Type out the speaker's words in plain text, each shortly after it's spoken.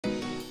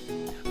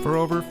For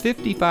over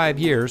 55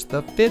 years,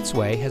 the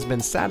Fitzway has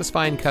been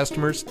satisfying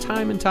customers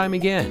time and time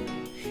again.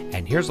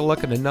 And here's a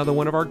look at another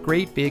one of our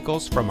great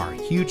vehicles from our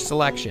huge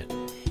selection.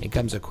 It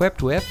comes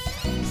equipped with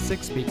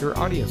 6-speaker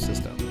audio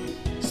system,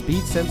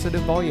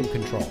 speed-sensitive volume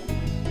control,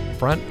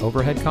 front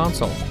overhead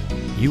console,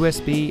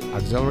 USB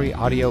auxiliary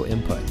audio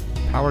input,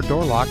 power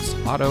door locks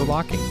auto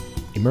locking,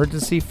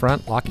 emergency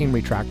front locking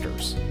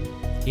retractors,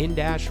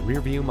 in-dash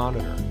rear view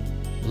monitor,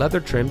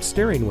 leather-trimmed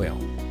steering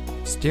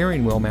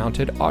wheel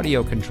mounted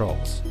audio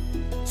controls,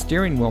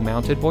 steering wheel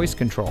mounted voice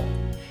control,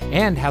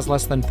 and has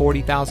less than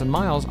 40,000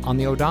 miles on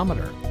the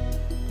odometer.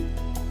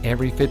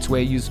 Every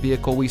Fitzway used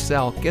vehicle we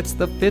sell gets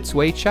the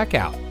Fitzway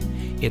checkout.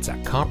 It's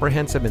a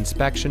comprehensive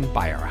inspection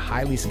by our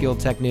highly skilled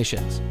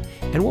technicians,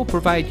 and we'll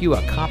provide you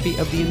a copy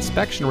of the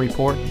inspection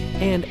report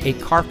and a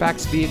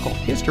Carfax vehicle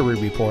history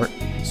report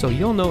so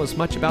you'll know as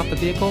much about the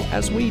vehicle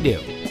as we do.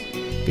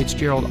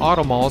 Fitzgerald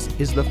Auto Malls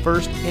is the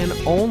first and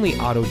only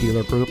auto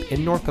dealer group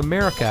in North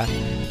America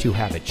to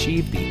have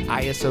achieved the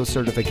ISO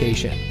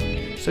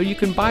certification, so you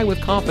can buy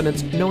with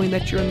confidence knowing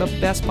that you're in the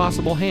best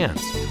possible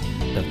hands.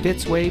 The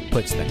Fitzway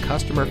puts the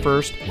customer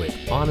first with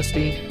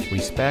honesty,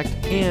 respect,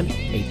 and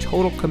a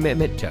total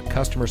commitment to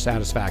customer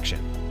satisfaction.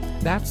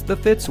 That's the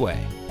Fitzway.